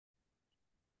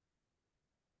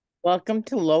Welcome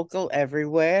to Local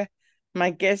Everywhere. My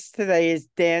guest today is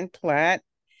Dan Plaat,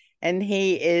 and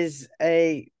he is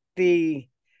the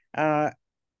uh,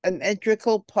 an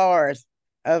integral part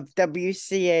of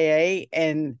WCAA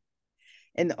in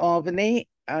Albany,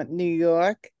 New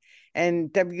York. And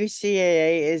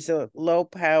WCAA is a low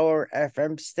power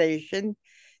FM station.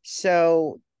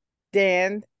 So,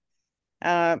 Dan,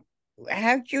 uh,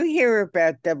 how'd you hear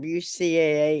about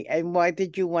WCAA, and why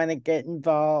did you want to get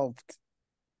involved?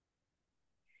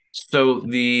 So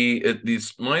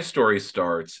these my story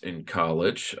starts in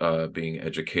college, being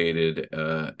educated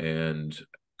and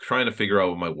trying to figure out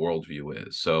what my worldview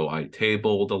is. So I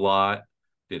tabled a lot,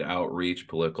 did outreach,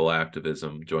 political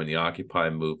activism, joined the Occupy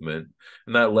movement,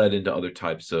 and that led into other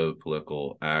types of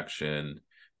political action,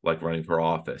 like running for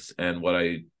office. And what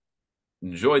I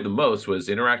enjoyed the most was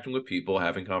interacting with people,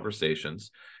 having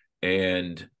conversations,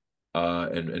 and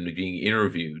and being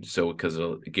interviewed. So because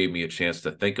it gave me a chance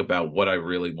to think about what I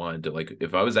really wanted to, like,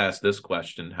 if I was asked this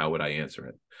question, how would I answer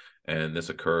it? And this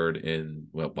occurred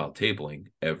while tabling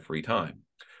every time.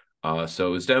 So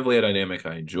it was definitely a dynamic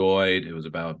I enjoyed. It was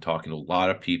about talking to a lot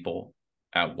of people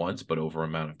at once, but over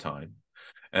amount of time.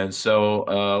 And so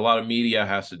a lot of media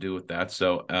has to do with that.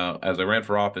 So as I ran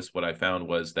for office, what I found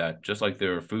was that just like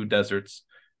there are food deserts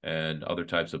and other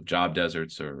types of job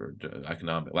deserts or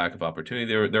economic lack of opportunity,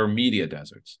 there are media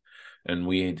deserts. And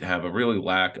we have a really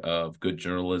lack of good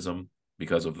journalism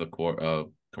because of the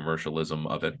commercialism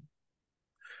of it.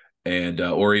 And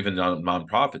or even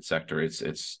nonprofit sector,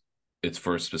 it's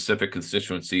for specific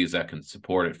constituencies that can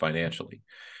support it financially.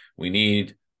 We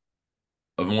need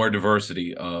of more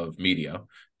diversity of media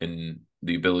and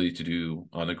the ability to do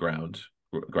on the ground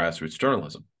grassroots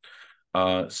journalism.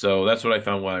 So that's what I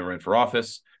found when I ran for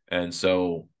office. And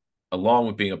so, along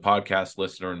with being a podcast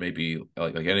listener and maybe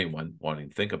like anyone wanting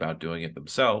to think about doing it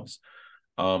themselves,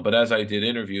 but as I did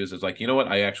interviews, it's like, you know what,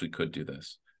 I actually could do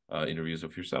this. Interviews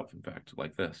of yourself, in fact,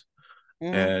 like this.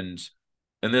 Mhm.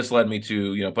 And this led me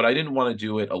to, but I didn't want to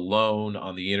do it alone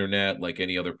on the internet like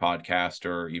any other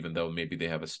podcaster, even though maybe they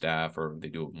have a staff or they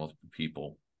do it with multiple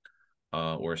people,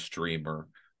 or a streamer.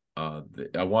 I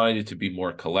wanted it to be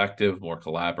more collective, more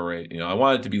collaborate. I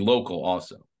wanted it to be local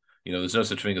also. There's no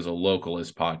such thing as a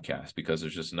localist podcast because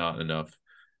there's just not enough.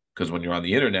 Because when you're on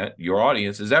the internet, your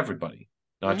audience is everybody,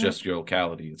 not Mhm. just your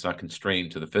locality. It's not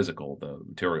constrained to the physical, the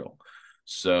material.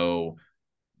 So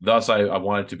thus, I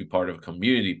wanted to be part of a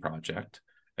community project.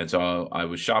 And so I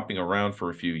was shopping around for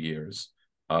a few years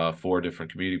for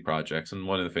different community projects. And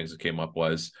one of the things that came up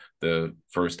was the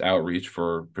first outreach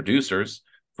for producers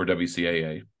for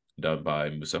WCAA done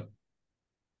by Musa.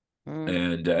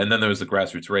 Mhm. And then there was the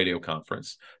grassroots radio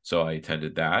conference. So I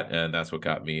attended that, and that's what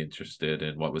got me interested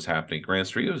in what was happening at Grand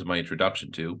Street. It was my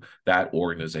introduction to that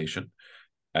organization,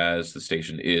 as the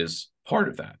station is part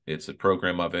of that. It's a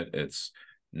program of it. It's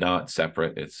not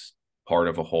separate. It's part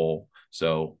of a whole.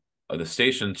 So the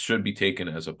station should be taken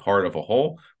as a part of a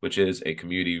whole, which is a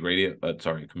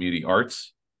community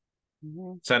arts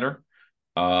Mhm. center.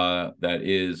 That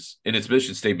is in its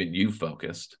mission statement, you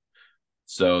focused.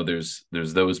 So there's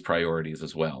those priorities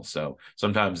as well. So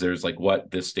sometimes there's like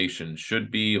what this station should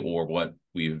be or what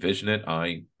we envision it.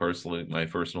 My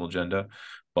personal agenda,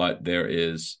 but there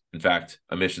is in fact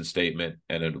a mission statement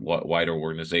and a wider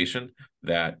organization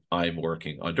that I'm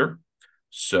working under.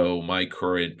 So my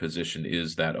current position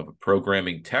is that of a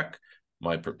programming tech.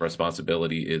 My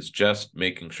responsibility is just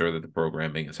making sure that the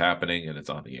programming is happening and it's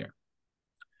on the air.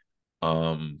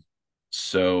 Um,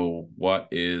 so what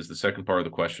is the second part of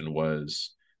the question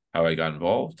was how I got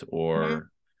involved Mhm.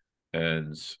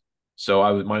 and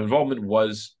so my involvement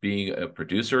was being a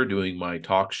producer, doing my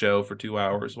talk show for 2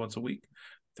 hours once a week,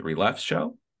 Three Left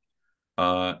show.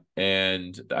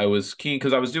 And I was keen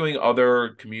because I was doing other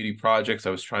community projects.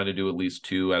 I was trying to do at least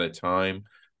two at a time,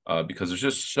 because there's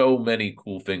just so many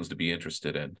cool things to be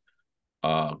interested in.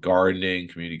 Gardening,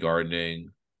 community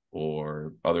gardening,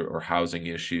 or housing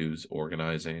issues,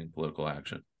 organizing, political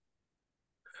action.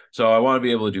 So I want to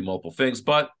be able to do multiple things,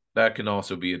 but that can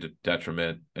also be a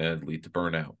detriment and lead to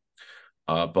burnout.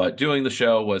 But doing the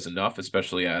show was enough,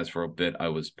 especially as for a bit I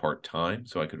was part-time,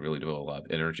 so I could really devote a lot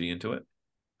of energy into it.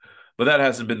 But that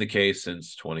hasn't been the case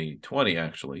since 2020,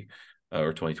 actually,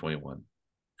 or 2021.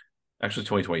 Actually,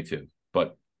 2022,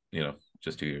 but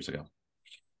just 2 years ago.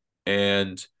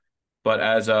 And but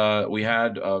as we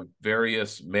had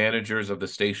various managers of the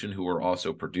station who were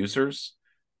also producers,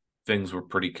 things were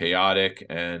pretty chaotic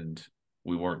and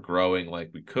we weren't growing like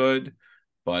we could,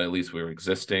 but at least we were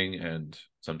existing, and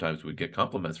sometimes we'd get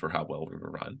compliments for how well we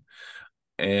were run.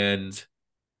 And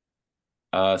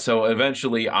So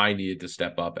eventually I needed to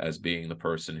step up as being the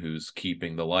person who's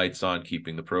keeping the lights on,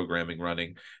 keeping the programming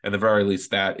running. And the very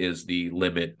least, that is the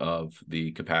limit of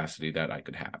the capacity that I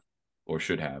could have or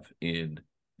should have in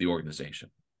the organization.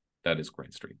 That is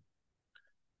Grant Street.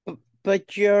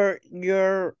 But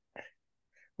your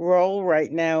role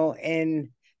right now in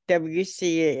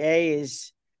WCAA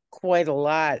is quite a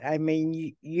lot. I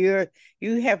mean, you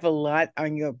have a lot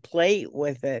on your plate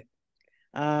with it.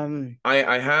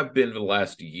 I have been for the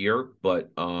last year,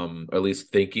 but at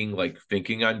least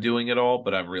thinking I'm doing it all,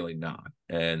 but I'm really not.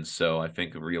 And so I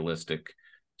think a realistic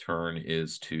turn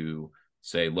is to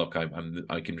say, look,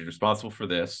 I can be responsible for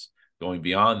this. Going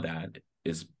beyond that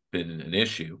has been an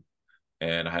issue,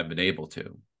 and I haven't been able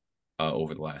to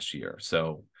over the last year.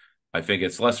 So I think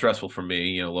it's less stressful for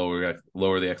me,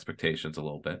 lower the expectations a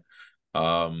little bit.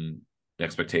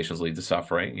 Expectations lead to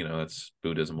suffering, that's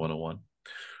Buddhism 101.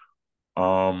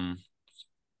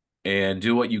 And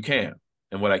do what you can.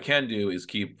 And what I can do is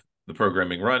keep the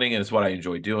programming running, and it's what I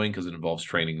enjoy doing because it involves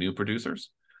training new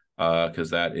producers. Because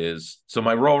that is so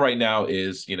my role right now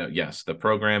is, yes, the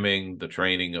programming, the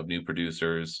training of new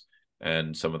producers,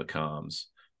 and some of the comms.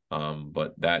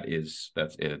 But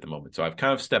that's it at the moment. So I've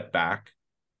kind of stepped back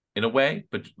in a way,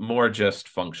 but more just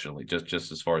functionally,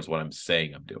 just as far as what I'm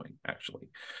saying I'm doing, actually.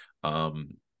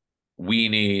 We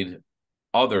need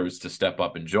others to step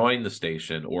up and join the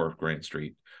station or Grant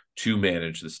Street to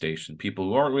manage the station. People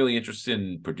who aren't really interested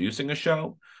in producing a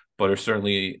show, but are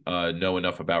certainly know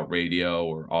enough about radio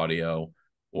or audio,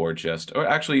 or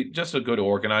actually just a good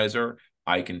organizer.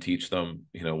 I can teach them,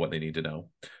 what they need to know,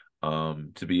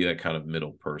 to be that kind of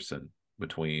middle person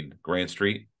between Grant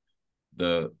Street,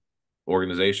 the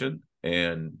organization,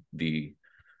 and the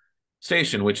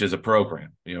station, which is a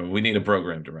program. We need a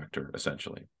program director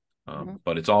essentially.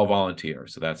 But it's all volunteer,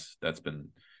 so that's been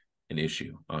an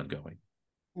issue ongoing.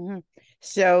 Mm-hmm.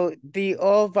 So the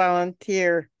all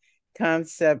volunteer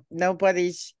concept,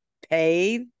 nobody's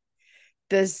paid.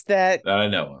 Does that I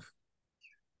know of.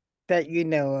 That you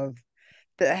know of,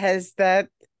 has that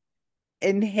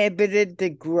inhibited the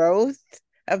growth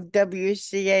of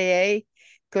WCAA?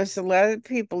 Because a lot of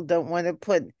people don't want to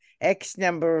put X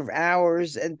number of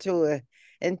hours into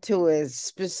a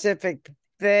specific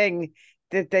thing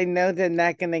that they know they're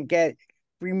not going to get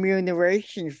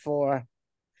remuneration for.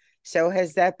 So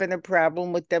has that been a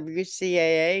problem with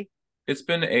WCAA? It's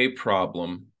been a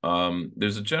problem.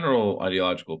 There's a general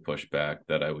ideological pushback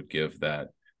that I would give, that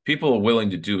people are willing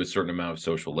to do a certain amount of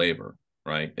social labor,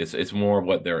 right? It's more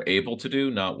what they're able to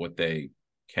do, not what they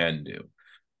can do,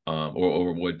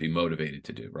 or would be motivated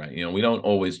to do, right? We don't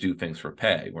always do things for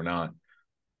pay. We're not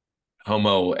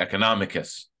homo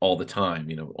economicus all the time,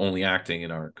 only acting in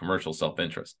our commercial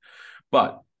self-interest.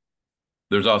 But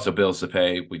there's also bills to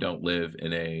pay. We don't live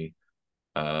in a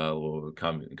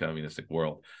communistic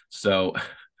world, so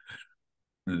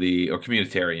or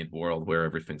communitarian world where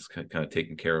everything's kind of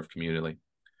taken care of communally.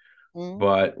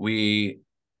 But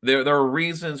there are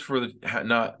reasons for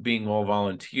not being all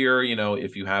volunteer.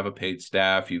 If you have a paid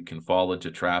staff, you can fall into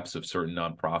traps of certain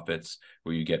nonprofits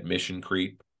where you get mission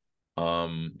creep.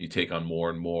 You take on more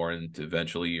and more, and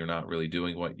eventually you're not really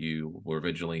doing what you were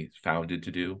originally founded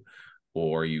to do,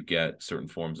 or you get certain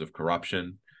forms of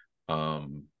corruption,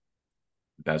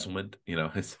 embezzlement.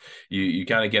 You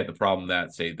kind of get the problem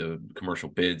that, say, the commercial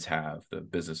bids have, the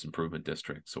business improvement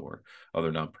districts or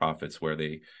other nonprofits, where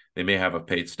they may have a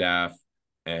paid staff,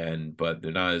 but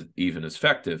they're not even as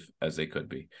effective as they could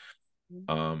be,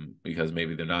 because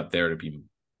maybe they're not there to be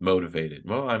motivated.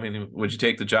 Well, I mean, would you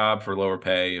take the job for lower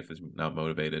pay if it's not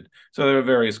motivated? So there are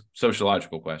various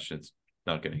sociological questions,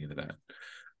 not getting into that,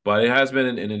 but it has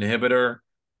been an inhibitor.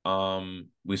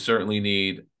 We certainly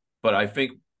need, but I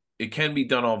think it can be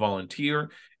done all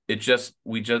volunteer. There just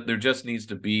needs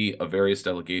to be a various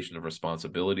delegation of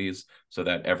responsibilities, so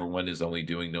that everyone is only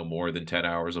doing no more than 10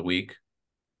 hours a week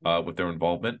with their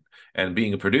involvement. And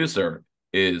being a producer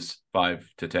is 5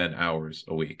 to 10 hours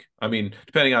a week. I mean,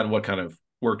 depending on what kind of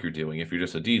work you're doing. If you're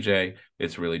just a DJ,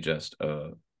 it's really just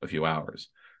a few hours.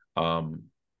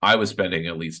 I was spending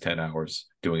at least 10 hours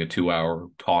doing a 2-hour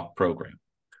talk program,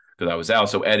 because I was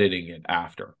also editing it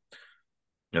after,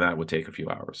 and that would take a few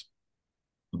hours.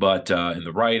 But in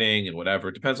the writing and whatever,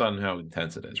 it depends on how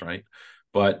intense it is, right?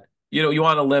 But you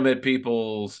want to limit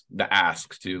the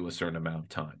ask to a certain amount of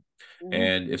time.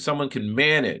 And if someone can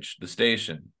manage the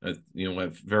station,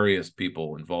 with various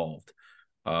people involved,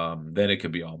 then it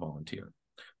could be all volunteer.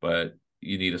 But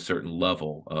you need a certain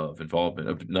level of involvement,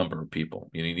 of number of people.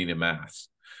 You need a mass.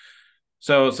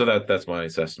 So that's my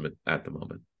assessment at the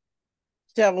moment.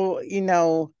 So,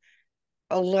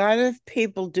 a lot of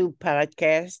people do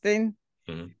podcasting.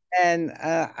 And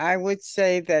I would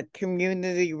say that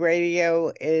community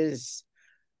radio is,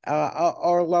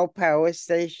 or low power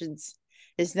stations,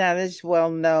 is not as well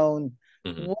known.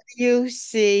 Mhm. What do you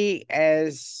see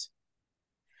as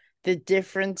the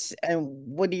difference, and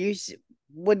what do you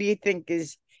think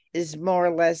is more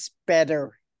or less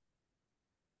better?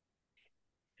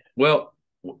 Well,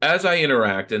 as I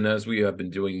interact and as we have been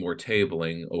doing more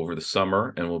tabling over the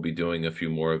summer, and we'll be doing a few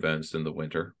more events in the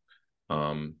winter,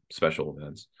 special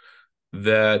events,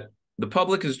 that the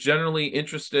public is generally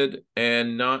interested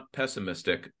and not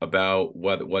pessimistic about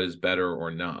what is better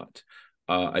or not.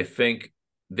 I think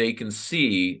they can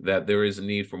see that there is a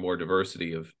need for more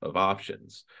diversity of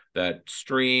options. That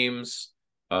streams,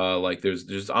 like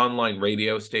there's online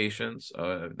radio stations,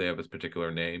 they have a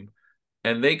particular name,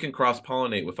 and they can cross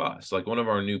pollinate with us. Like one of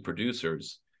our new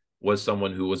producers was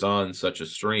someone who was on such a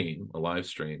stream, a live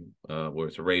stream, where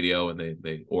it's a radio, and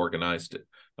they organized it,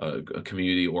 a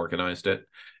community organized it,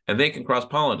 and they can cross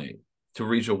pollinate to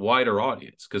reach a wider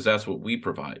audience, because that's what we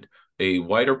provide, a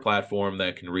wider platform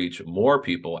that can reach more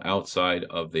people outside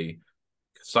of the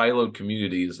siloed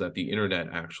communities that the internet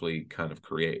actually kind of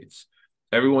creates.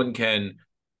 Everyone can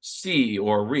see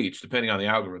or reach, depending on the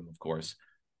algorithm, of course,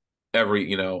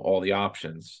 all the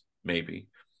options, maybe.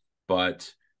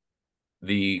 But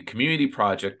the community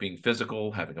project being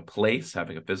physical, having a place,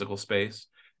 having a physical space,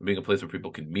 and being a place where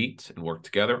people can meet and work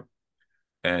together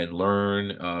and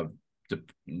learn,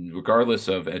 regardless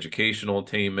of educational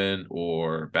attainment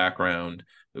or background,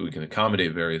 that we can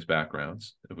accommodate various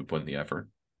backgrounds if we put in the effort.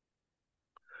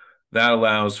 That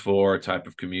allows for a type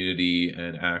of community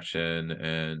and action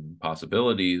and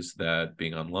possibilities that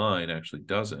being online actually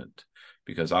doesn't.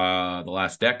 Because the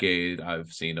last decade,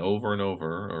 I've seen over and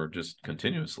over, or just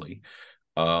continuously,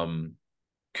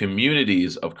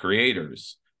 communities of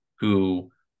creators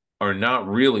who are not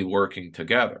really working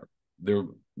together. They're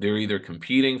either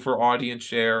competing for audience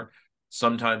share.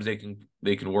 Sometimes they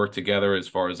can work together as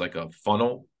far as like a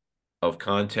funnel of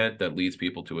content that leads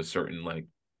people to a certain like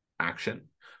action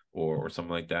or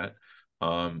something like that.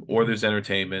 Or there's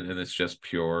entertainment and it's just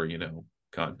pure,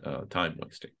 time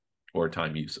wasting or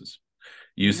time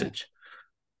usage.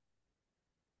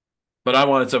 But I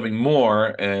wanted something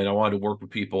more, and I wanted to work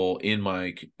with people in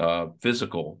my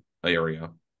physical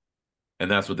area, and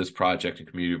that's what this project and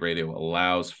community radio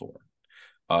allows for.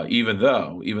 Even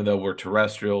though we're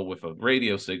terrestrial with a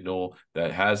radio signal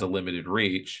that has a limited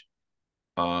reach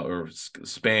or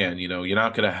span, you're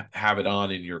not going to have it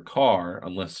on in your car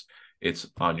unless it's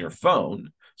on your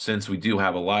phone. Since we do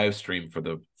have a live stream for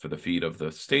the feed of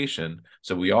the station,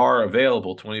 so we are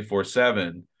available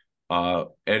 24/7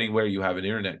 anywhere you have an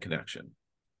internet connection.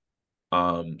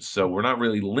 So we're not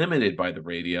really limited by the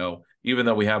radio, even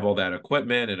though we have all that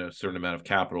equipment and a certain amount of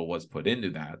capital was put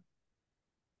into that.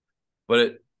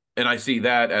 And I see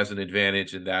that as an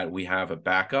advantage in that we have a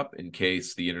backup in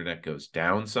case the internet goes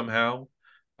down somehow.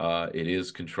 It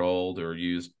is controlled or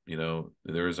used,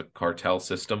 there is a cartel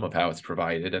system of how it's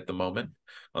provided at the moment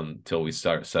until we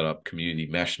set up community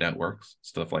mesh networks,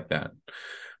 stuff like that.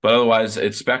 But otherwise,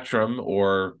 it's Spectrum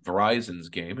or Verizon's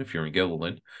game if you're in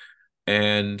Gilliland.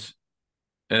 And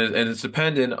it's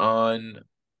dependent on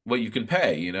what you can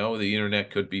pay. The internet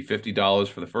could be $50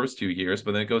 for the first 2 years,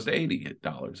 but then it goes to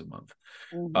 $80 a month.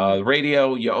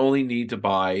 Radio, you only need to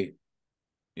buy,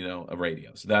 a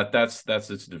radio. So that's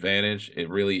its advantage. It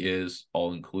really is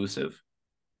all inclusive,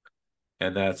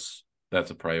 and that's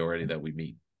a priority that we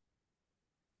meet.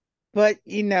 But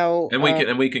and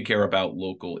we can care about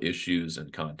local issues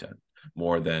and content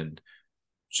more than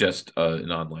just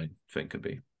an online thing could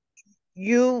be.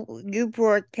 You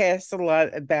broadcast a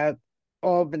lot about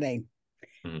Albany,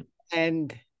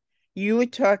 and you were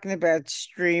talking about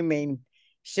streaming.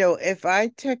 So if I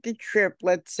took a trip,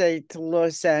 let's say to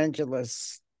Los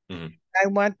Angeles, I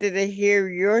wanted to hear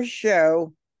your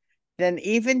show, then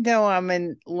even though I'm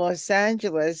in Los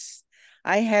Angeles,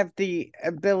 I have the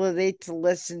ability to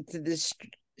listen to the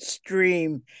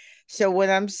stream. So what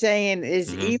I'm saying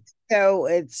is, even though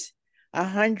it's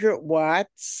 100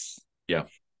 watts, yeah,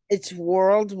 it's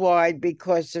worldwide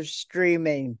because of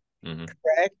streaming,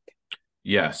 correct?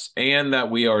 Yes, and that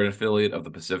we are an affiliate of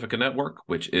the Pacifica Network,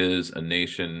 which is a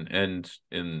nation and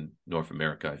in North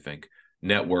America, I think,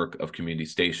 network of community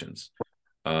stations.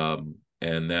 And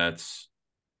that's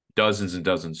dozens and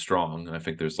dozens strong. I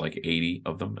think there's like 80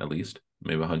 of them at least,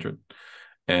 maybe 100.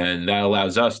 And that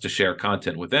allows us to share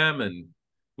content with them, and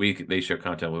they share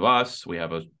content with us. We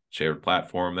have a shared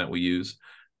platform that we use,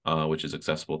 which is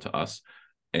accessible to us.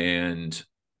 And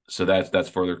so that's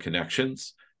further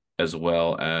connections, as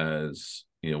well as,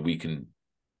 we can,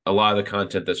 a lot of the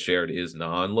content that's shared is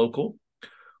non-local,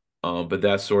 But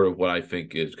that's sort of what I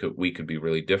think we could be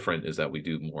really different, is that we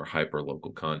do more hyper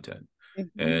local content.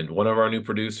 Mm-hmm. And one of our new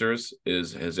producers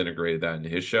has integrated that into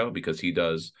his show, because he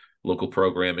does local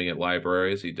programming at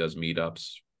libraries. He does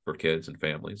meetups for kids and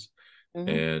families. Mm-hmm.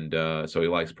 And so he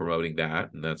likes promoting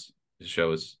that. And that's his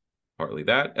show is partly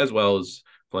that, as well as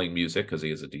playing music, because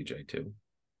he is a DJ too.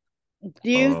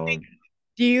 Do you Um,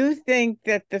 do you think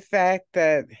that the fact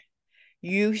that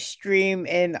you stream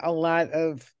in a lot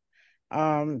of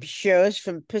shows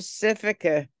from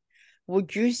Pacifica,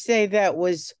 would you say that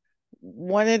was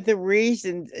one of the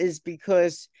reasons is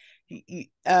because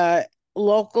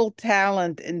local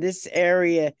talent in this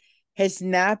area has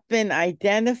not been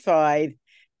identified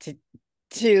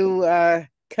to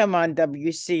come on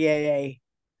WCAA?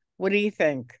 What do you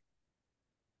think?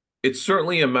 it's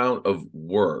certainly amount of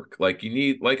work. Like, you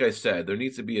need, like I said, there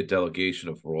needs to be a delegation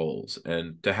of roles,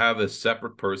 and to have a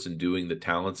separate person doing the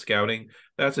talent scouting,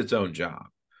 that's its own job.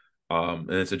 And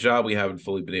it's a job we haven't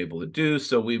fully been able to do.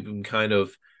 So we've been kind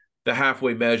of, the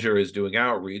halfway measure is doing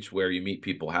outreach, where you meet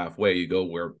people halfway. You go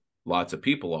where lots of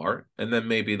people are, and then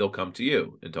maybe they'll come to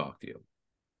you and talk to you.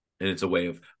 And it's a way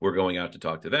of, we're going out to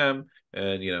talk to them.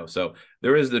 And so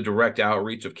there is the direct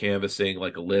outreach of canvassing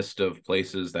like a list of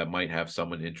places that might have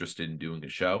someone interested in doing a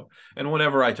show. And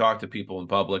whenever I talk to people in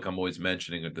public, I'm always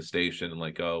mentioning at the station,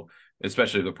 like, oh,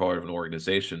 especially if they're part of an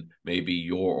organization, maybe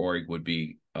your org would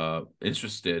be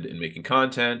interested in making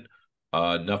content.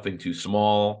 Nothing too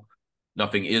small.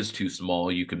 Nothing is too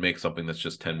small. You can make something that's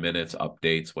just 10 minutes,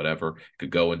 updates, whatever. It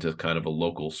could go into kind of a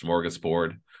local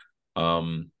smorgasbord.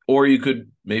 Or you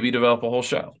could maybe develop a whole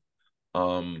show.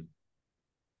 Um,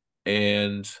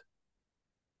 and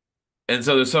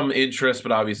so there's some interest,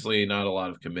 but obviously not a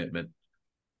lot of commitment.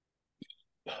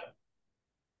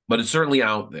 But it's certainly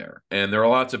out there, and there are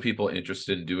lots of people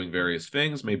interested in doing various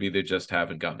things. Maybe they just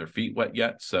haven't gotten their feet wet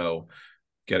yet. So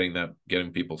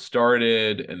getting people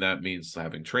started, and that means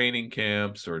having training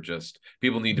camps, or just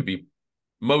people need to be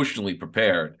emotionally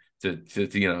prepared to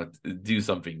do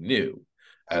something new.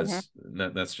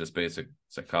 Mhm. That's just basic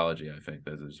psychology. I think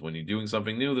that is, when you're doing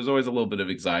something new, there's always a little bit of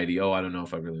anxiety. Oh, I don't know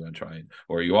if I really want to try it.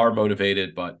 Or you are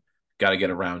motivated, but got to get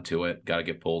around to it, got to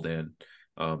get pulled in.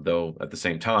 Though at the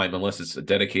same time, unless it's a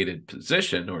dedicated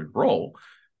position or role,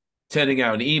 sending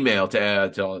out an email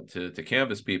to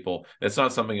canvas people, it's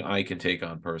not something I can take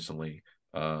on personally.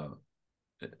 I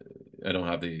don't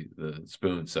have the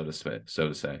spoon, so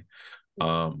to say.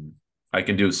 Um, I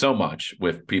can do so much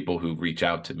with people who reach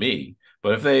out to me,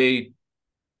 but if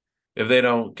they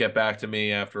don't get back to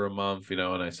me after a month, and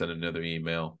I send another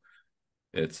email,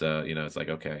 it's like,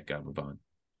 okay, gotta move on.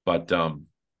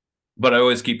 But I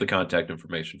always keep the contact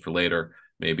information for later.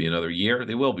 Maybe another year,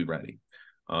 they will be ready.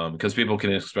 Because people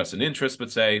can express an interest,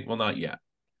 but say, well, not yet.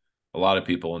 A lot of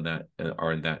people in that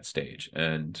are in that stage,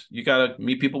 and you got to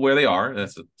meet people where they are.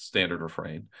 That's a standard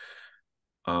refrain.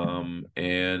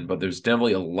 But there's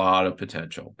definitely a lot of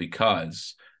potential,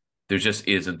 because there just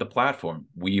isn't the platform.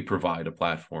 We provide a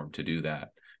platform to do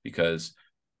that, because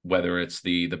whether it's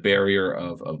the barrier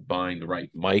of buying the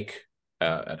right mic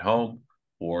at home,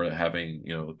 or having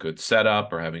a good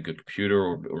setup, or having a good computer,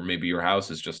 or maybe your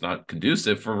house is just not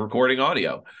conducive for recording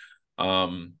audio.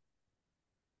 Um,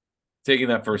 Taking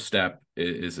that first step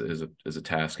is a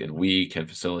task, and we can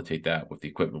facilitate that with the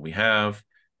equipment we have,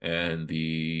 and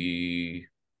the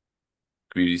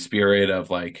community spirit of,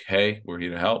 like, hey, we're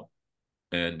here to help,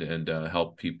 and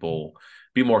help people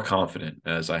be more confident,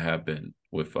 as I have been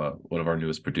with one of our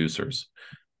newest producers,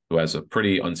 who has a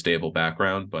pretty unstable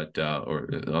background, but or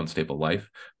unstable life,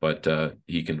 but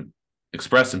he can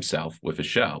express himself with his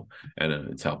show, and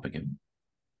it's helping him.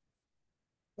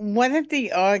 One of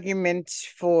the arguments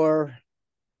for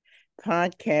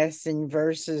podcasting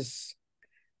versus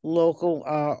local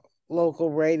local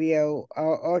radio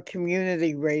or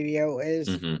community radio is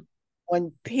Mm-hmm.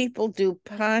 when people do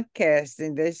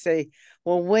podcasting, they say,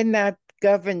 well, we're not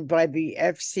governed by the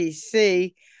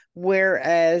FCC,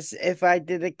 whereas if I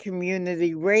did a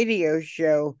community radio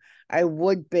show, I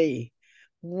would be.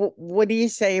 What do you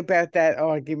say about that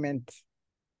argument?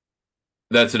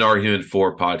 That's an argument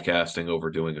for podcasting over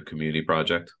doing a community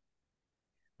project.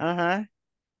 Uh-huh.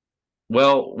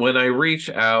 Well, when I reach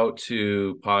out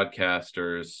to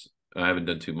podcasters, I haven't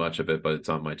done too much of it, but it's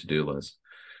on my to-do list.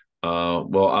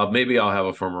 Maybe I'll have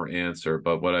a firmer answer,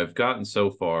 but what I've gotten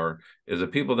so far is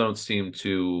that people don't seem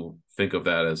to think of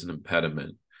that as an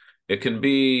impediment. It can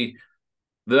be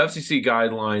the FCC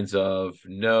guidelines of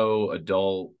no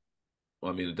adult.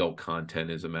 Well, I mean, adult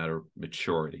content is a matter of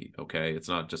maturity. Okay, it's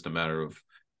not just a matter of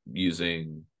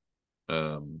using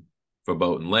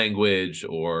verboten language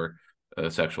or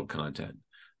sexual content.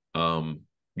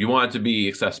 you want it to be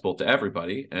accessible to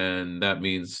everybody, and that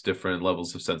means different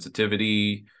levels of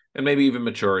sensitivity and maybe even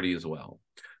maturity as well.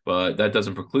 But that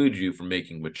doesn't preclude you from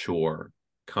making mature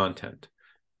content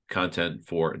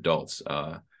for adults,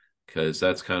 because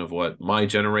that's kind of what my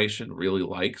generation really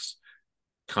likes.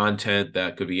 Content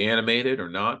that could be animated or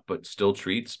not, but still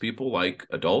treats people like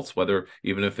adults, whether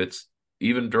even if it's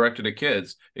even directed at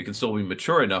kids, it can still be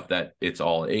mature enough that it's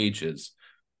all ages.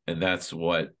 And that's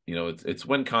what, it's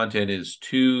when content is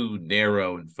too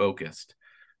narrow and focused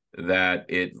that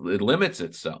it limits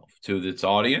itself to its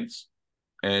audience.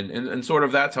 And sort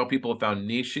of that's how people have found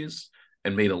niches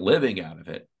and made a living out of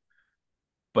it.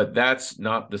 But that's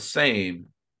not the same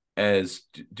as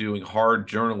doing hard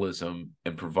journalism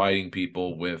and providing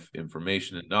people with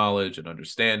information and knowledge and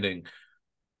understanding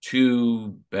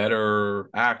to better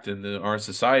act in our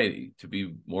society, to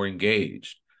be more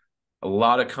engaged. A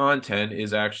lot of content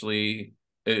is actually,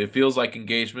 it feels like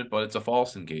engagement, but it's a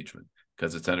false engagement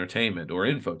because it's entertainment or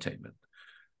infotainment.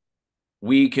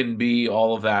 We can be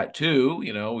all of that too.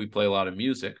 We play a lot of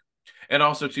music. And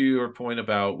also to your point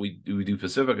about we do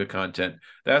Pacifica content,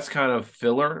 that's kind of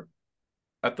filler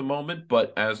at the moment.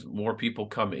 But as more people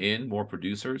come in, more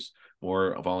producers,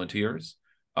 more volunteers,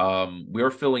 we're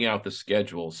filling out the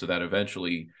schedule so that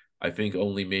eventually, I think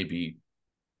only maybe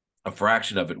a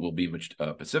fraction of it will be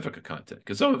Pacifica content,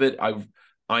 because some of it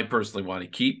I personally want to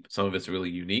keep. Some of it's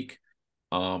really unique,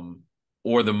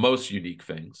 or the most unique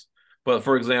things. But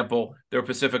for example, there are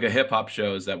Pacifica hip hop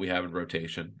shows that we have in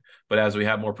rotation. But as we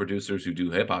have more producers who do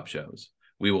hip hop shows,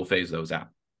 we will phase those out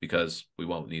because we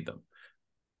won't need them.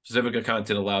 Pacifica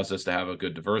content allows us to have a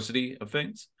good diversity of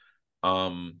things.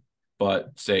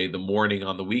 But say the morning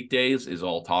on the weekdays is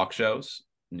all talk shows,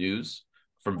 news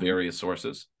from various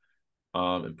sources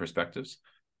and perspectives.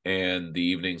 And the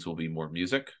evenings will be more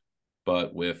music,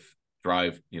 but with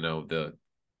drive, the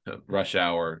rush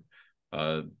hour,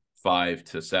 5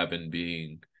 to 7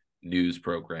 being news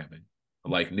programming,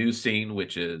 like News Scene,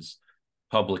 which is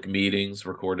public meetings,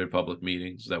 recorded public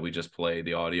meetings that we just play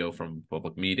the audio from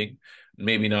public meeting.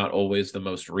 Maybe not always the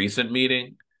most recent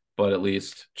meeting, but at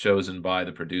least chosen by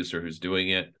the producer who's doing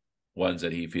it, ones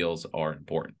that he feels are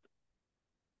important.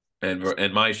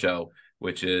 And my show,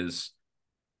 which is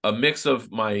a mix of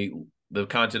the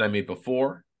content I made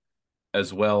before,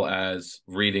 as well as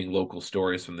reading local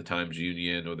stories from the Times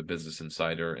Union or the Business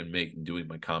Insider and doing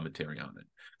my commentary on it.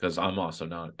 Because I'm also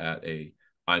not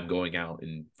I'm going out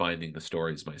and finding the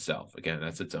stories myself. Again,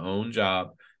 that's its own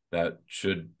job. That's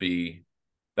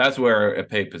where a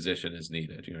paid position is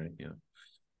needed, right? Yeah.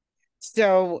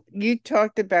 So you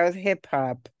talked about hip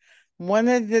hop. One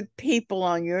of the people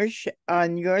on your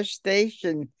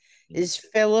station is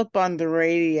Philip on the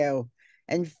radio,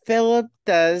 and Philip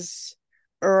does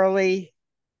early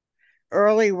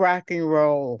rock and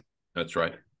roll. That's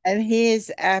right. And he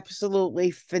is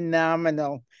absolutely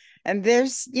phenomenal. And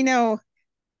there's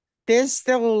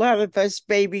still a lot of us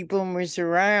baby boomers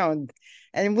around,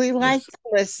 and we like Yes. to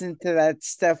listen to that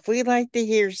stuff. We like to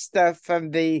hear stuff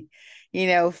from the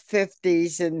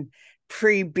 50s and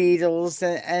pre-Beatles,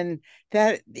 and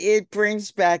that it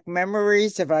brings back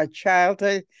memories of our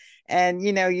childhood. And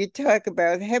you talk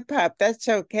about hip hop, that's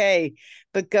okay,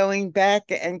 but going back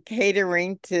and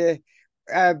catering to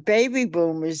baby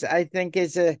boomers, I think,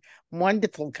 is a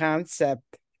wonderful concept.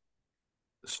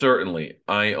 Certainly.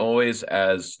 I always,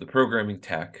 as the programming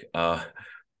tech, I'm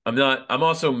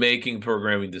also making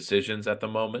programming decisions at the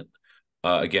moment.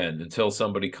 Again, until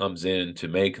somebody comes in to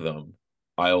make them,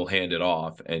 I'll hand it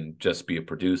off and just be a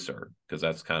producer, because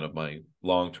that's kind of my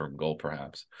long-term goal,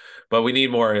 perhaps. But we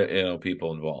need more,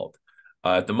 people involved.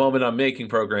 At the moment, I'm making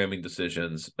programming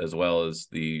decisions as well as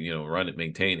the,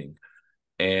 maintaining.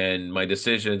 And my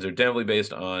decisions are definitely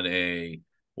based on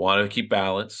want to keep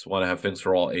balance, want to have things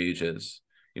for all ages.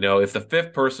 If the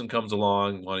fifth person comes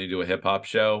along wanting to do a hip hop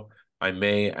show, I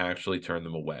may actually turn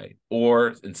them away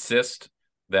or insist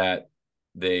that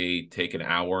they take an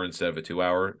hour instead of a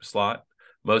 2-hour slot.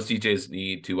 Most DJs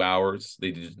need 2 hours.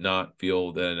 They do not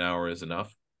feel that an hour is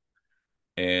enough.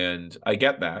 And I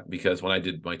get that, because when I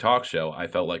did my talk show, I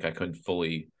felt like I couldn't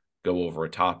fully go over a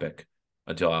topic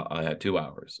until I had 2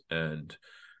 hours. And,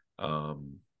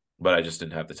 but I just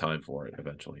didn't have the time for it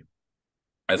eventually,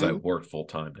 as I worked full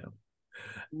time now.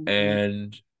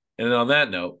 And on that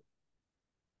note,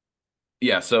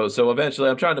 yeah, so eventually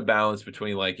I'm trying to balance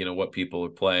between what people are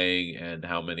playing and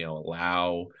how many I'll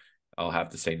allow. I'll have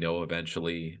to say no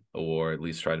eventually, or at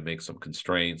least try to make some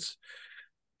constraints,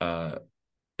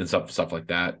 and stuff like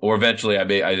that. Or eventually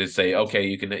I just say, okay,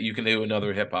 you can do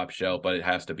another hip hop show, but it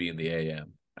has to be in the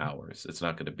AM hours. It's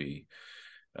not going to be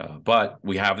but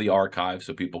we have the archive,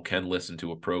 so people can listen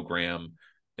to a program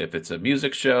If it's a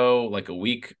music show, like a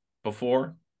week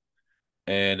before,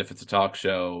 and if it's a talk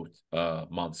show,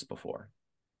 months before.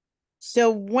 So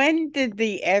when did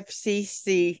the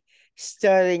FCC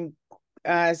start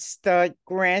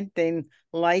granting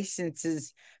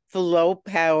licenses for low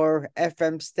power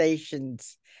FM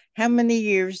stations? How many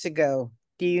years ago?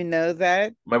 Do you know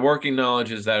that? My working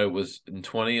knowledge is that it was in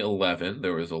 2011.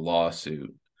 There was a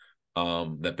lawsuit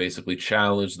that basically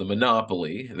challenged the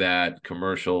monopoly that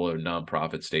commercial or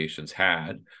nonprofit stations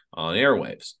had on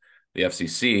airwaves. The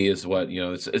FCC is what,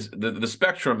 it's the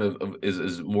spectrum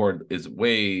is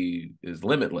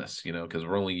limitless, because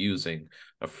we're only using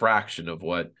a fraction of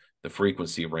what the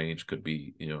frequency range could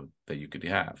be, that you could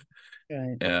have,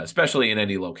 Right. especially in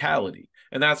any locality.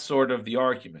 And that's sort of the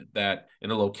argument, that in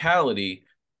a locality,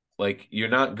 like, you're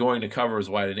not going to cover as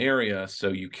wide an area, so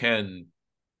you can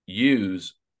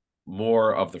use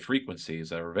more of the frequencies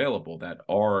that are available that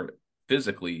are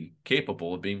physically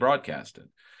capable of being broadcasted.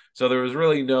 So there was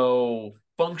really no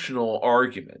functional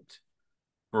argument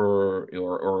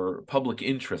or public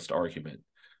interest argument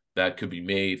that could be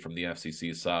made from the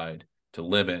FCC side to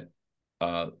limit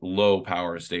low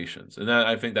power stations. And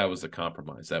I think that was the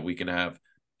compromise, that we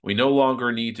no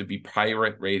longer need to be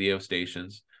pirate radio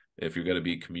stations. If you're going to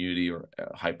be community or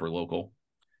hyper local,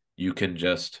 you can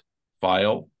just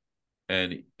file,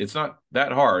 and it's not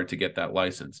that hard to get that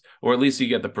license, or at least you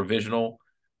get the provisional,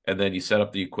 and then you set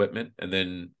up the equipment, and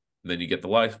then you get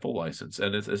the full license,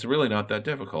 and it's really not that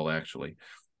difficult, actually.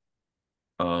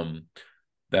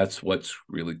 That's what's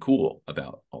really cool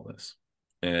about all this,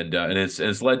 and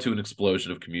it's led to an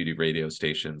explosion of community radio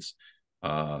stations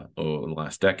in the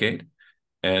last decade,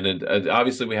 and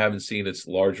obviously we haven't seen its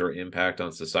larger impact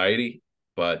on society,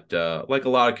 but like a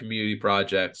lot of community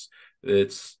projects,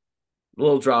 it's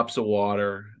little drops of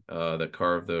water that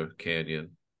carve the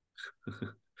canyon.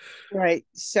 Right.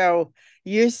 So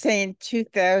you're saying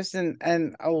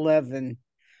 2011.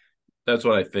 That's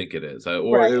what I think it is.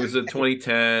 Or Right. it was in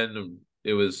 2010.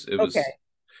 Okay.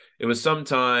 It was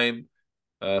sometime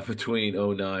between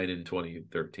 2009 and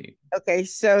 2013. Okay.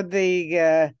 So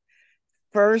the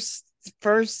first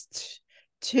first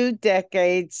 2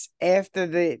 decades after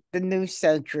the new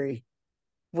century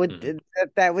would Mhm.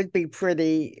 that would be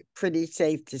pretty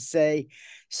safe to say.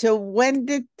 So when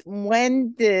did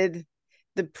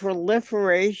the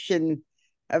proliferation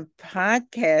of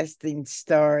podcasting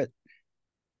start,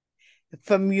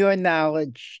 from your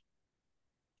knowledge?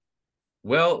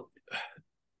 Well,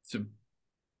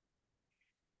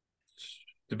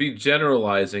 to be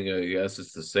generalizing, I guess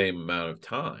it's the same amount of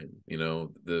time.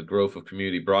 The growth of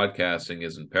community broadcasting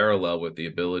is in parallel with the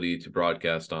ability to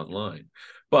broadcast online.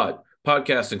 But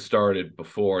podcasting started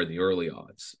before, in the early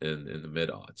aughts, in the mid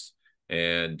aughts.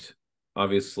 And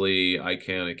obviously, I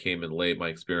kind of came in late. My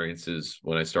experiences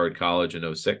when I started college in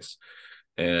 06,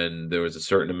 and there was a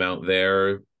certain amount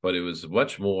there, but it was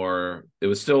it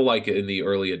was still like in the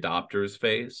early adopters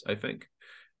phase, I think.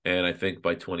 And I think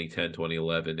by 2010,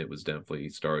 2011, it was definitely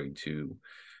starting to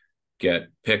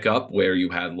pick up, where you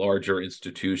had larger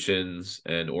institutions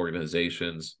and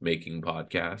organizations making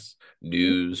podcasts,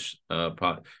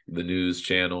 the news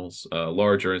channels,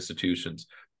 larger institutions.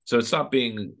 So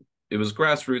it was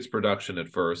grassroots production at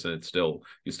first, and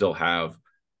you still have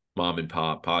mom and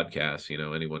pop podcasts.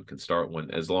 Anyone can start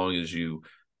one, as long as you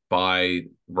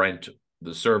rent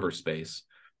the server space,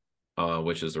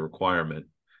 which is a requirement.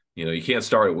 You can't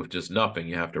start it with just nothing.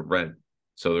 You have to rent.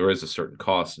 So there is a certain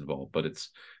cost involved, but it's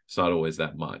not always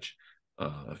that much.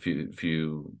 A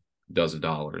few dozen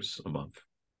dollars a month.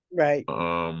 Right.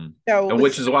 And So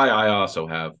which is why I also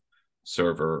have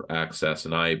server access,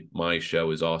 and my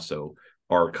show is also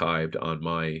archived on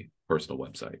my personal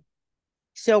website.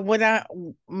 so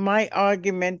my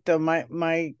argument, or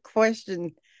my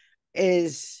question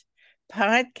is,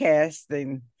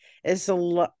 podcasting is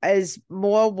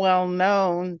more well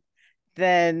known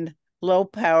than low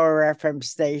power FM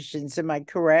stations. Am I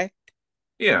correct?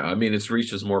 Yeah, I mean, it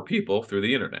reaches more people through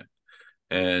the internet,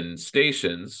 and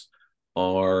stations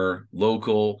are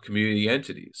local community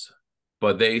entities,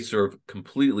 but they serve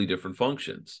completely different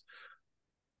functions.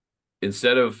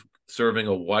 Instead of serving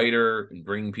a wider and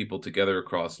bringing people together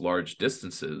across large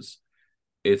distances,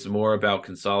 it's more about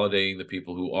consolidating the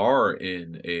people who are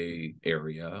in a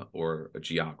area or a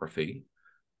geography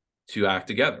to act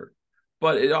together.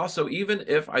 But it also, even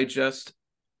if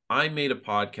I made a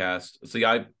podcast, see,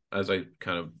 as I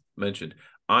kind of mentioned,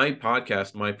 I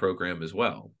podcast my program as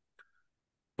well,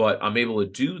 but I'm able to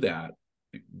do that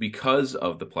because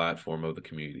of the platform of the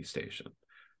community station.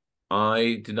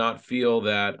 I did not feel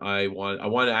that I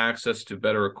wanted access to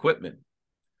better equipment,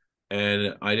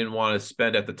 and I didn't want to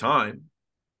spend, at the time,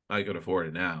 I could afford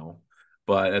it now.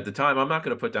 But at the time, I'm not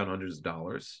going to put down hundreds of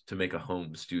dollars to make a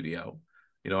home studio.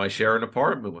 I share an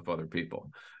apartment with other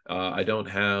people. I don't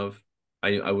have,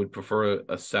 I would prefer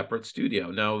a separate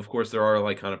studio. Now, of course, there are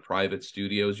like kind of private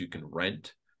studios you can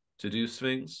rent to do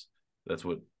things. That's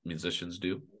what musicians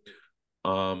do.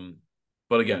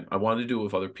 But again, I wanted to do it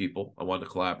with other people. I wanted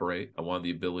to collaborate. I wanted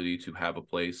the ability to have a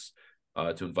place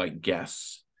to invite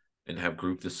guests and have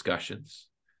group discussions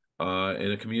in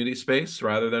a community space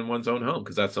rather than one's own home,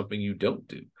 because that's something you don't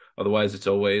do. Otherwise, it's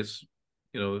always,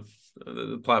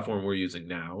 the platform we're using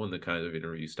now and the kind of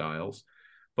interview styles.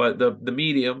 But the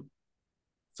medium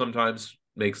sometimes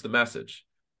makes the message.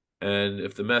 And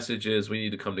if the message is we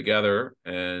need to come together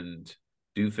and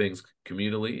do things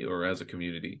communally or as a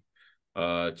community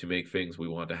to make things we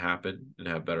want to happen and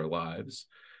have better lives,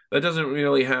 that doesn't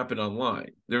really happen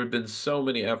online. There have been so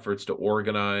many efforts to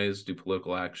organize, do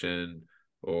political action,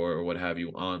 or what have you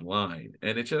online,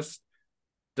 and it just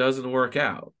doesn't work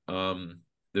out.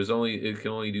 It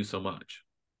can only do so much.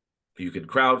 You can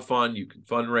crowdfund, you can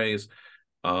fundraise,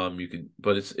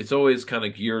 but it's always kind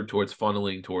of geared towards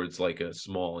funneling towards like a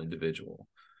small individual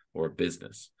or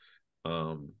business.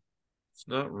 It's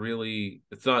not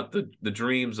the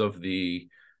dreams of the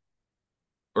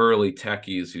early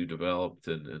techies who developed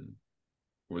and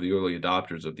were the early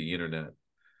adopters of the internet.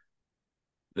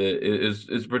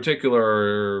 Is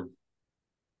particular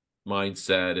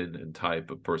mindset and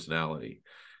type of personality.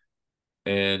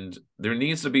 And there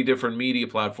needs to be different media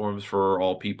platforms for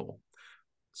all people.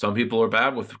 Some people are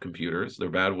bad with computers. They're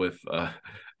bad with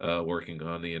working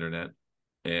on the internet.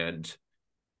 And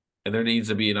there needs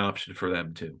to be an option for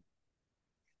them too.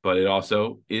 But it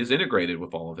also is integrated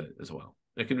with all of it as well.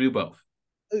 It can do both.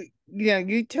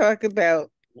 You talk about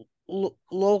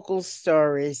local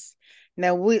stories.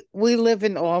 Now we live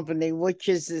in Albany, which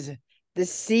is the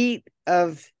seat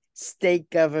of state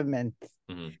government.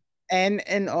 Mm-hmm. And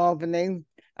in Albany,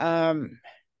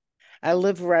 I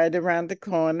live right around the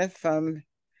corner from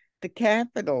the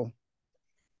Capitol.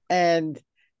 And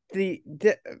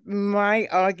my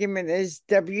argument is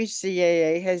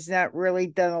WCAA has not really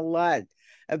done a lot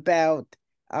about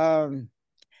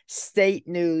state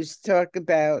news, talk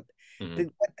about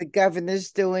what the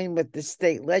governor's doing, what the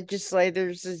state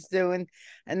legislators is doing.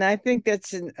 And I think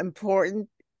that's an important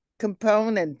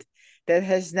component that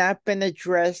has not been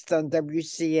addressed on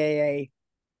WCAA.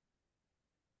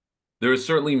 There are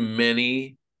certainly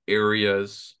many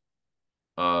areas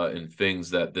and things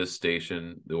that this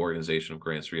station, the organization of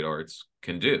Grant Street Arts,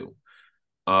 can do.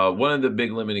 One of the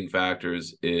big limiting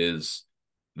factors is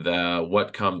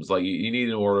what comes, like you need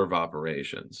an order of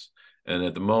operations. And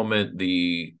at the moment,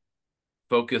 the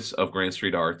focus of Grant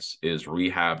Street Arts is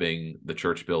rehabbing the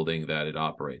church building that it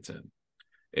operates in.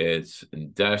 It's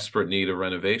in desperate need of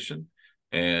renovation.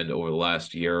 And over the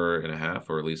last year and a half,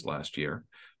 or at least last year,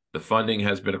 the funding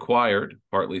has been acquired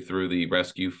partly through the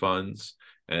rescue funds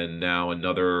and now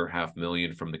another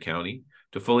 $500,000 from the county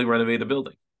to fully renovate the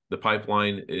building. The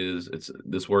pipeline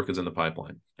this work is in the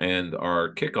pipeline. And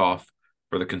our kickoff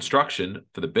for the construction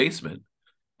for the basement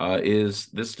is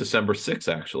this December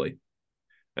 6th, actually.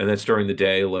 And that's during the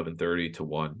day, 11:30 to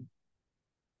 1.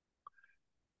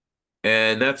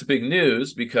 And that's big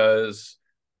news because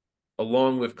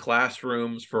along with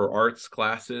classrooms for arts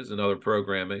classes and other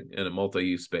programming and a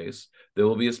multi-use space, there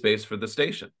will be a space for the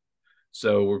station.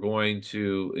 So we're going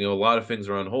to, a lot of things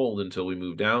are on hold until we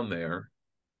move down there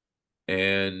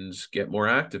and get more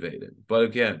activated. But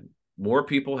again, more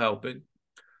people helping,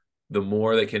 the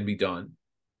more that can be done.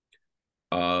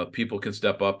 People can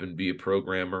step up and be a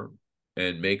programmer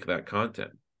and make that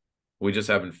content. We just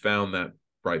haven't found that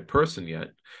right person yet.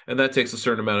 And that takes a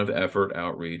certain amount of effort,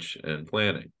 outreach, and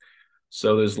planning.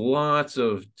 So there's lots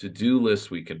of to-do lists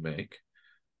we can make.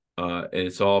 And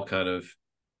it's all kind of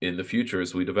in the future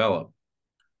as we develop.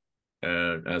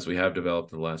 And as we have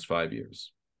developed in the last 5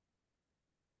 years.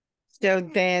 So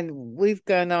Dan, we've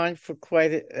gone on for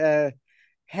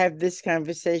have this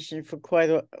conversation for quite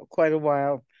a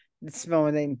while this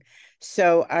morning.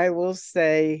 So I will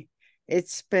say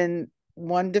it's been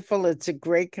wonderful. It's a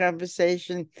great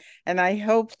conversation, and I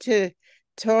hope to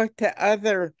talk to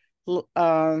other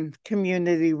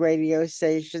community radio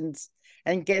stations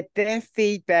and get their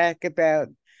feedback about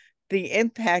the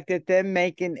impact that they're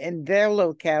making in their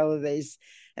localities.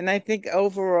 And I think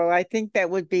overall, I think that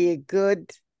would be a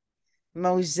good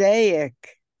mosaic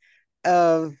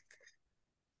of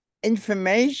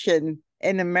information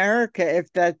in America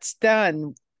if that's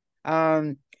done.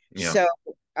 So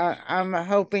I'm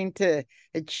hoping to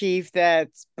achieve that.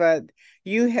 But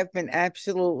you have been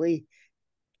absolutely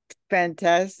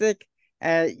fantastic.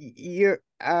 You're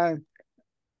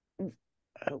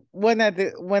one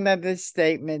other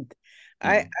statement.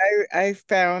 I Mhm. I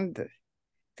found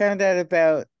out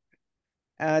about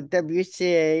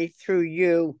WCA through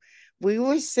you. We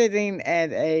were sitting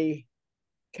at a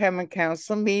common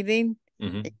council meeting.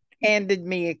 It Mhm. handed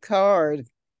me a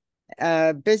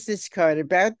business card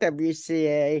about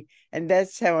WCA, and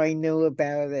that's how I knew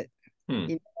about it. Hmm.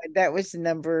 You know, that was a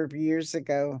number of years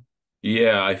ago.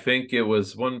 Yeah, I think it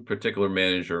was one particular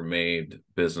manager made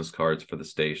business cards for the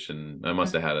station. I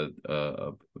must have had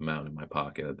a amount in my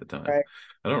pocket at the time. Right.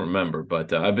 I don't remember,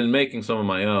 but I've been making some of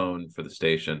my own for the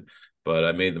station, but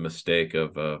I made the mistake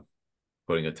of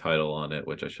putting a title on it,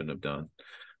 which I shouldn't have done.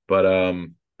 But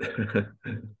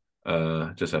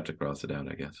just have to cross it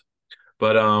out, I guess.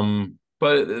 But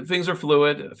things are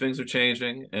fluid, things are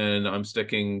changing, and I'm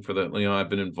sticking for the, I've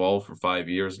been involved for 5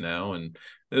 years now, and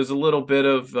there's a little bit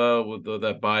of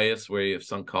that bias where you have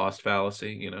sunk cost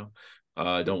fallacy,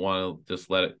 I don't want to just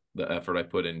let the effort I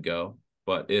put in go,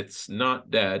 but it's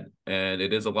not dead, and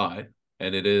it is alive,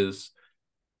 and it is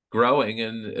growing,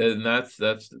 and that's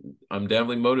I'm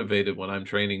definitely motivated when I'm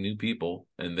training new people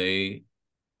and they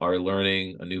are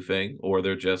learning a new thing, or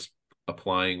they're just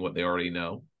applying what they already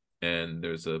know, and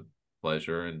there's a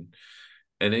pleasure.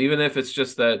 And even if it's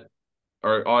just that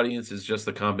our audience is just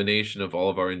the combination of all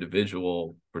of our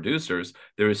individual producers,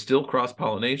 there is still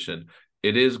cross-pollination.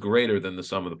 It is greater than the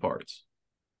sum of the parts.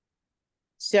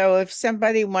 So if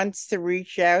somebody wants to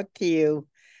reach out to you,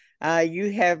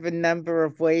 you have a number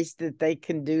of ways that they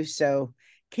can do so.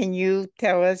 Can you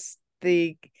tell us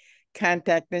the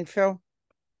contact info?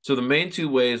 So the main two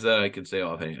ways that I can say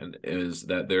offhand is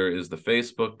that there is the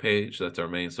Facebook page. That's our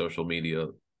main social media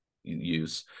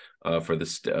use for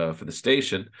the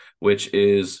station, which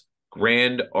is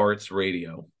Grand Arts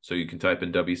Radio. So you can type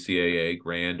in WCAA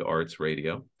Grand Arts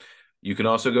Radio. You can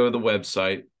also go to the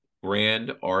website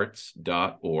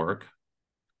grandarts.org.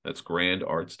 That's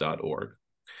grandarts.org.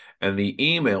 And the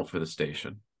email for the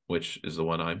station, which is the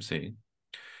one I'm seeing,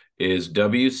 is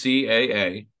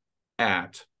WCAA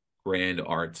at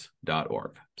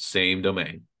grandarts.org. Same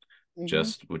domain, Mhm.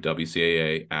 just with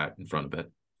WCAA at in front of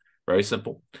it. Very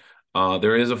simple.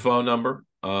 There is a phone number.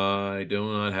 I do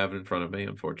not have it in front of me,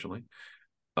 unfortunately.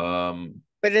 Um,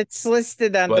 But it's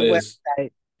listed on the but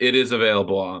website. it is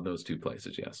available on those two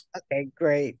places, yes. Okay,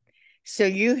 great. So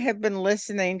you have been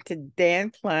listening to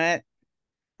Dan Platt,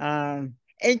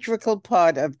 integral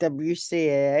part of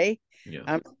WCAA. Yes.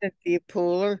 I'm Cynthia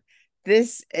Pooler.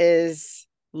 This is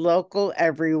local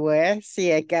everywhere.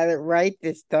 See, I got it right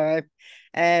this time.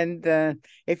 And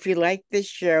if you like this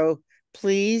show,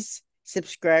 please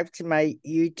subscribe to my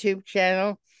YouTube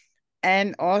channel.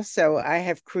 And also, I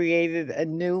have created a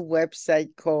new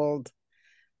website called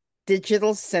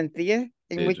Digital Cynthia,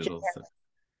 Digital.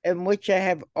 in which I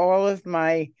have all of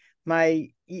my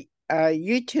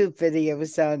YouTube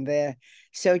videos on there.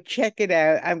 So check it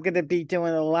out. I'm going to be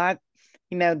doing a lot,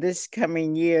 this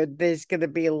coming year. There's going to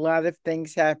be a lot of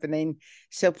things happening.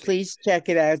 So please check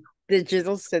it out,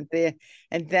 Digital Cynthia.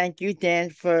 And thank you,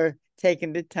 Dan, for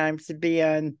taking the time to be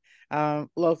on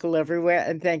Local Everywhere.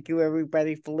 And thank you,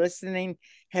 everybody, for listening.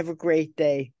 Have a great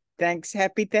day. Thanks.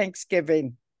 Happy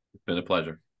Thanksgiving. It's been a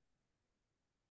pleasure.